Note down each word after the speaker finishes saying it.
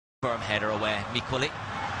Firm header away. Mikuli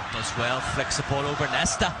does well, flicks the ball over.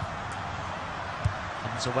 Nesta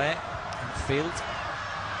comes away in field.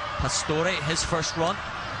 Pastore, his first run.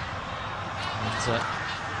 And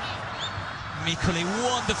Mikuli,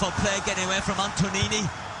 wonderful play getting away from Antonini.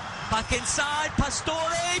 Back inside,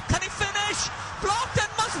 Pastore, can he finish? Blocked,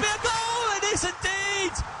 it must be a goal, it is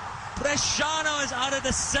indeed! Bresciano is out of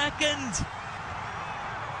the second.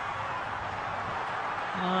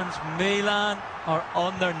 And Milan are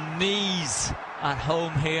on their knees at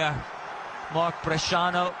home here. Mark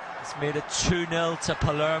Bresciano has made it 2-0 to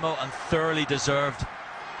Palermo and thoroughly deserved.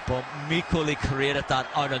 But Mikuli created that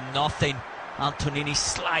out of nothing. Antonini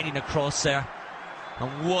sliding across there. A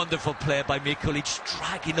wonderful play by Mikuli, just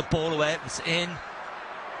dragging the ball away. It was in.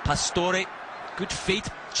 Pastore, good feet,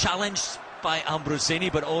 challenged by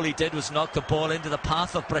Ambrosini, but all he did was knock the ball into the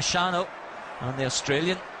path of Bresciano. And the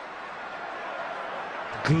Australian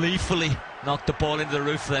gleefully knocked the ball into the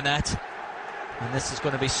roof of the net. And this is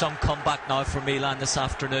going to be some comeback now for Milan this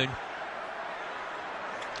afternoon.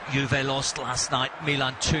 Juve lost last night,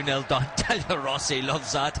 Milan 2-0 down. Delio Rossi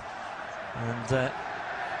loves that. And the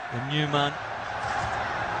new man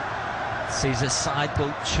sees his side go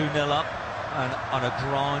 2-0 up and on a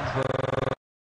ground where